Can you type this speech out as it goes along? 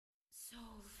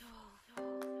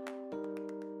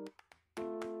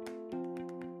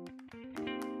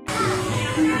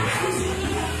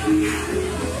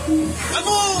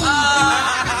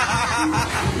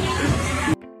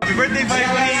birthday,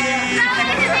 Vibree!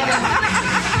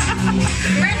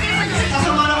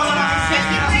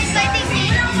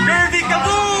 Kiervi,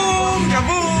 kaboom!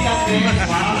 Kaboom!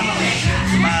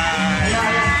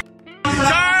 Bye!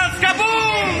 Charles,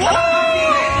 kaboom!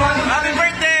 Happy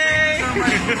birthday!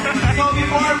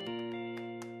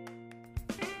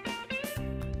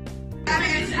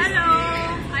 Hello!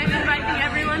 I'm inviting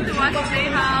everyone to watch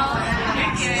Playhouse.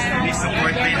 Please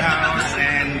support Playhouse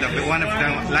and one of the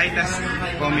lightest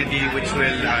comedy which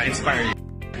will inspire you.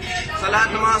 Sa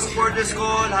lahat ng mga supporters ko,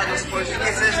 lahat ng supporters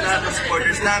kisses, lahat ng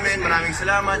supporters namin, maraming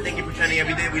salamat. Thank you for tuning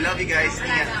every day. We love you guys.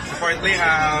 Ingat. Support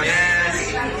Playhouse.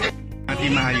 Yes.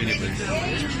 Team Maha Universe.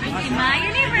 Team Maha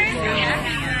Universe. Yeah.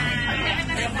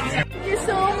 Thank you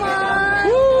so much.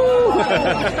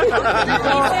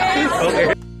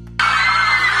 Okay.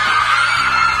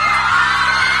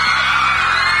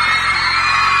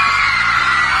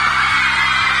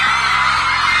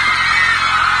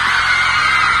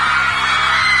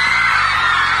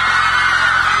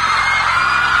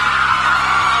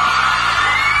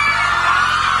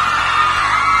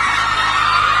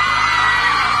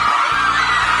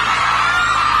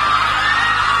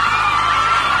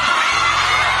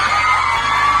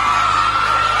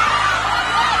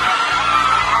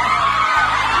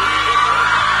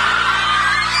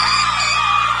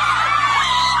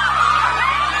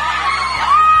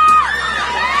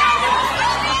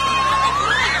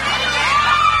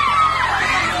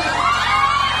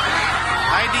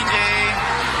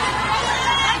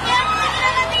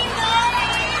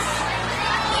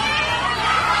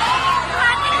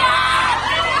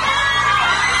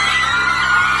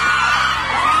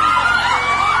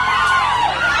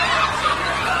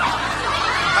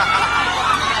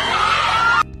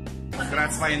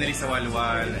 Finally sa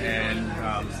Walwal and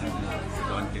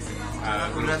Donkiss.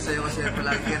 Congrats sa'yo kasi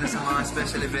palagi ka na sa mga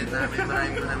special event namin.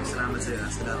 Maraming salamat sa'yo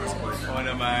sa lahat ng support. Oo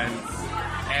naman.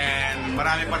 And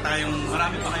marami pa kayong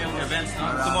events,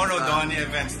 no? Tomorrow, Donny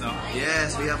events, no?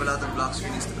 Yes, we have a lot of block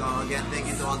screenings to come. Again, thank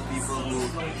you to all the people who,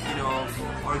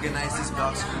 organize these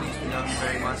block screenings. We love you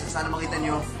very much. Sana makita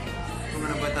nyo kung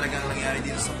ano ba talagang nangyari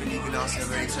dito sa pelikula kasi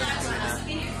very excited kami na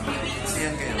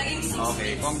siyan kayo.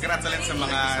 Okay, congrats ulit sa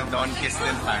mga Donkiss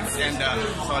din fans and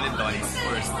solid Donny, of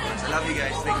course. I love you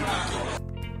guys. Thank you.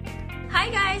 Hi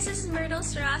guys, this is Myrtle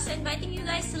Strauss inviting you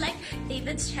guys to like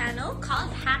David's channel called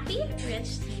Happy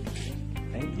Rich TV.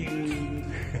 Thank you.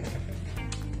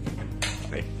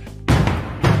 Okay.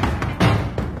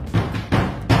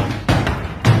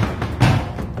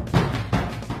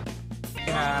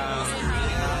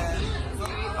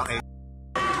 Okay.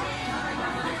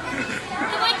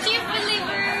 To my chief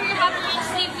believer, Happy Rich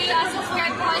TV,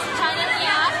 subscribe po sa channel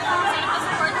niya. Sana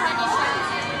pa-supportahan niyo siya.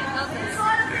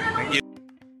 Thank you.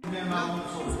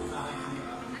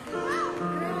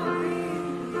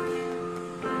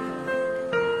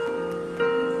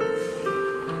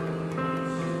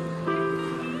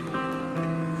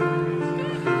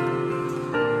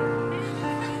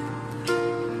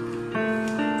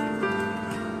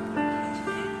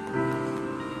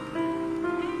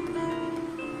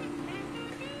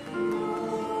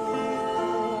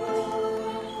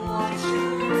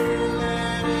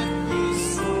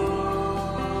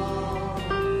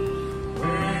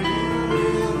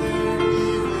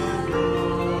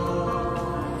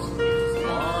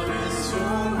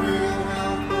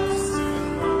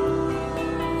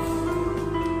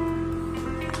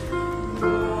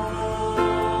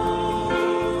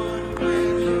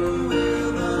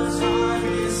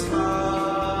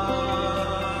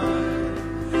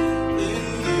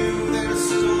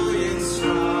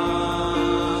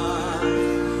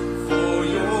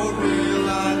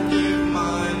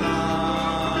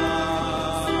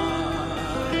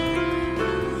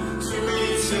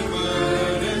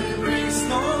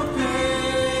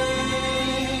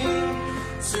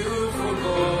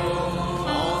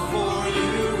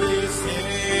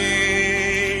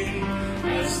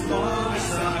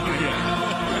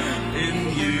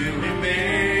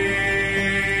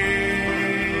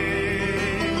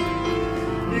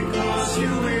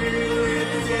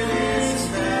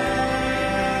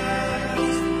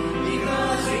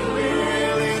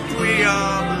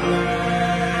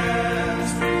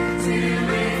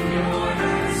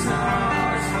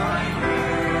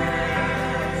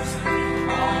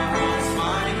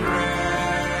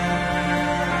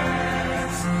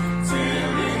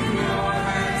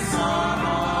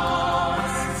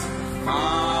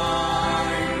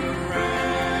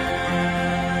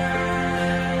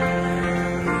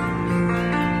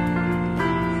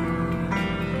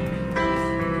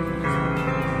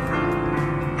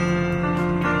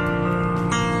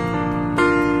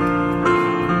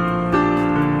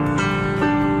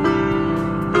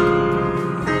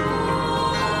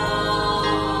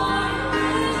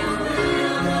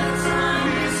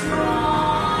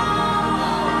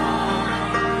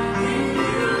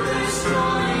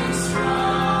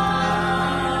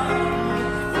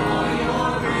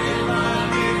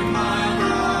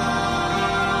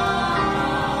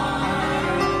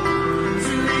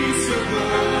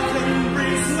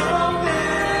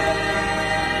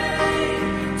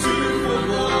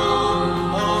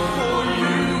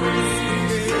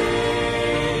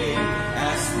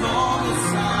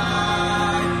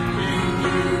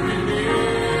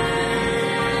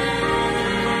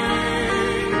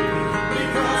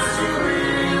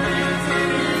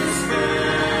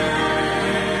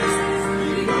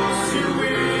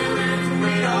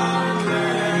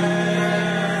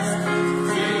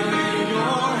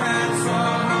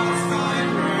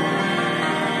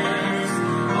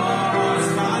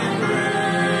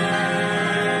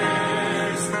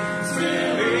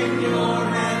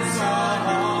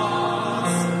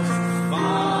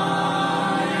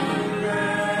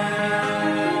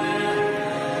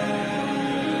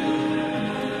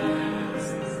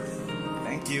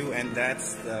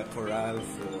 chorale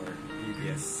for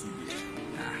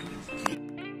PBS-CBN.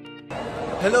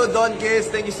 Hello, Donkiss.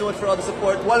 Thank you so much for all the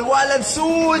support. Walwalan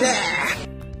soon! Yeah!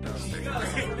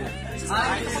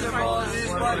 Hi, this is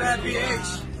PH.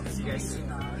 See you guys soon.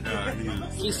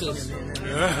 Kisses.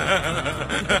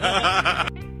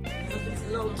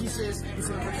 Hello, Kisses.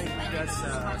 Gusto ko tayo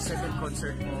sa second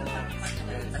concert mo.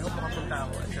 I hope makapunta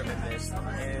ako at your best.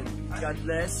 And God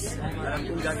bless. Alam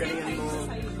kong gagalingan mo.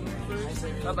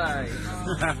 Bye-bye.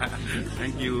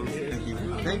 Thank you. Thank you.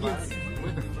 Thank you.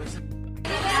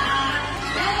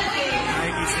 Hi,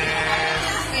 Kisses.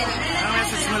 Ano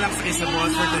message mo lang sa Kisabol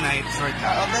for tonight? Short na.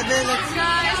 Oh, bebe, let's go.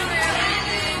 Guys, for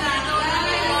everything, I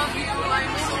love you.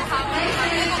 I'm so happy.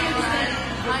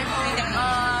 I hope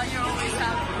you're always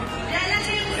happy.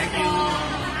 Thank you.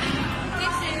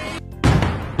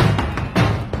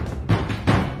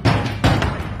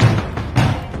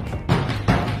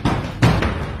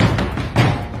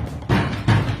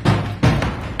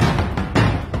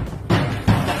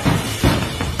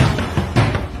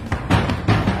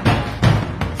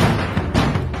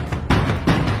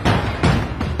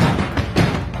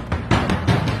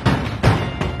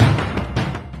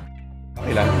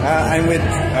 I'm with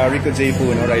Rico J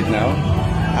Puno right now.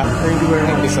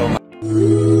 Thank you so much.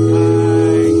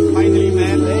 Finally,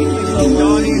 man. Thank you so much.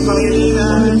 Donnie,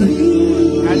 Pangilina.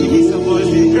 Thank you so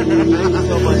much. Thank you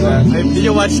so much, man. Did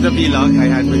you watch the vlog I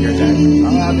had with your dad?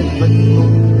 I haven't, but thank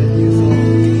you so much.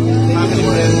 Family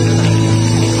friend.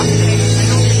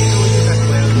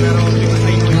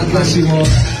 God bless you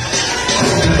all.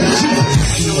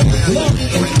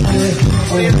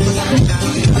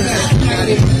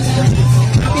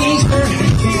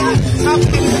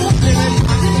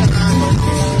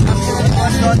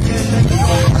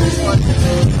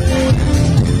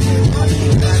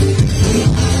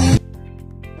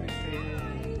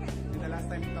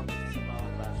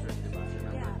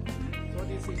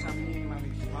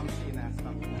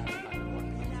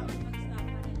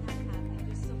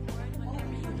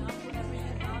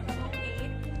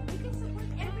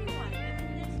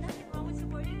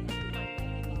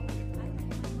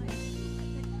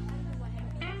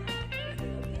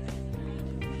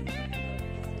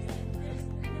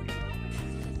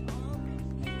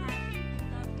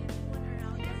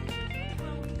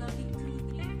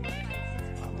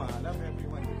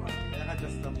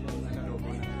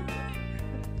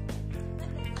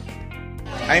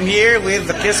 I'm here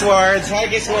with the Kiss Wards. Hi,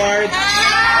 Kiss Wards!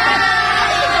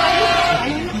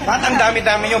 At ang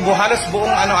dami-dami nyo, halos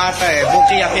buong ano ata eh, buong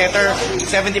Kia Theater,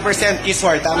 70% Kiss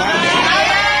Ward, tama?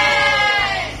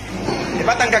 Di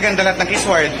ba't ang gaganda lahat ng Kiss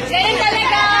Ward? Ganyan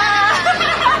talaga!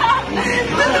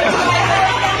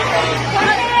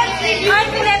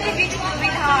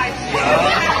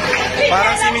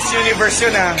 Parang si Miss Universe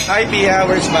yun ah. Hi, Pia,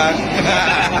 where's back?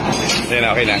 Yan,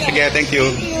 okay na. Sige, thank you.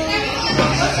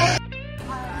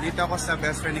 Dito ako sa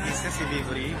best friend ni Kista, si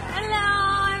Vivory. Hello,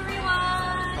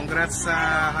 everyone! Congrats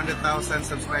sa 100,000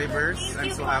 subscribers.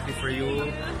 I'm so happy for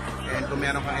you. And kung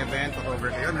meron kang event,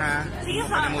 over kayo ha. Hindi mo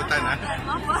kalimutan ha.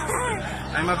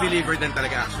 I'm a believer din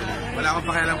talaga actually. Wala akong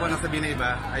pakialam kung anong sabihin na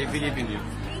iba. I believe in you.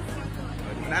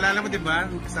 Naalala mo diba,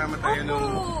 kasama tayo nung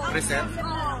reset?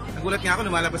 Nagulat nga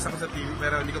ako, lumalabas ako sa TV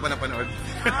pero hindi ko pa napanood.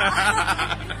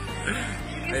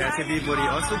 Ayan, si Vivory.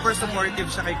 Oh, super supportive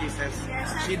siya kay Kisses.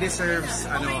 She deserves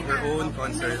her own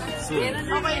concert soon.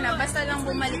 Okay na, basta lang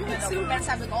bumalik na daw. Pero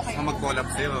sabi ko, okay. Kung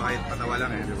mag-collab sa'yo, kahit patawa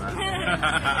lang di ba?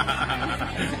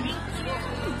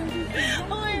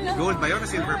 Gold ba yun o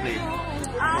silver play?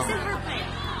 Silver play.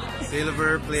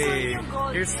 Silver play.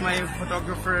 Here's my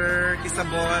photographer,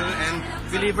 Kisabol, and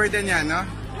believer din yan, no?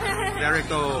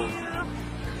 Rico.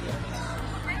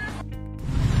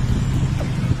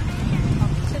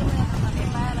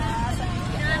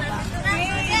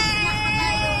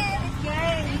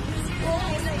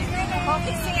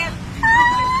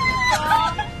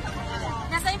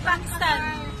 Nasa yung Pakistan.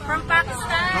 From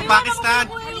Pakistan. From Pakistan?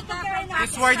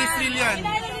 This word is real yan.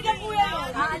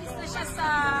 Aalis na siya sa...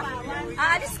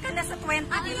 Aalis ka na sa 20,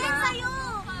 di ba?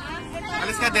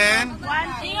 Alis ka din?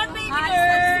 Ingat, baby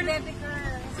girl!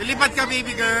 Lilipad ka,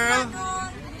 baby girl.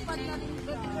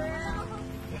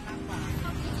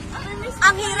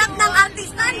 Ang hirap ng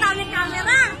artista, ang dami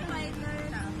camera.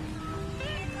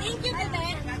 Thank you, Tete.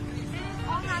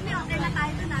 Oo, mami, okay na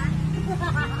tayo dun, ha?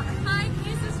 Hi,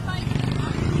 Mrs. Spike.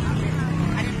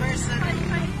 Anniversary.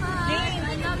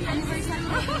 I love you. Anniversary.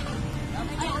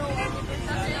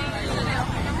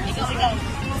 Ikaw.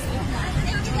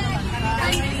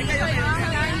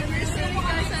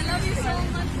 I love you so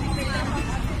much.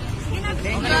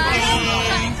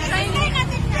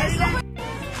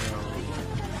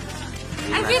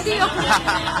 Ang video.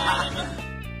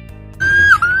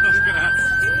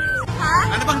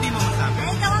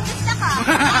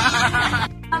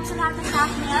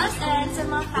 happiness, and sa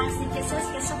mga fans ni Kisses,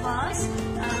 Kiss of Us.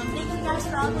 Thank you guys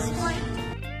for all the support.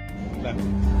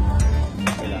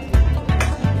 Kailangan.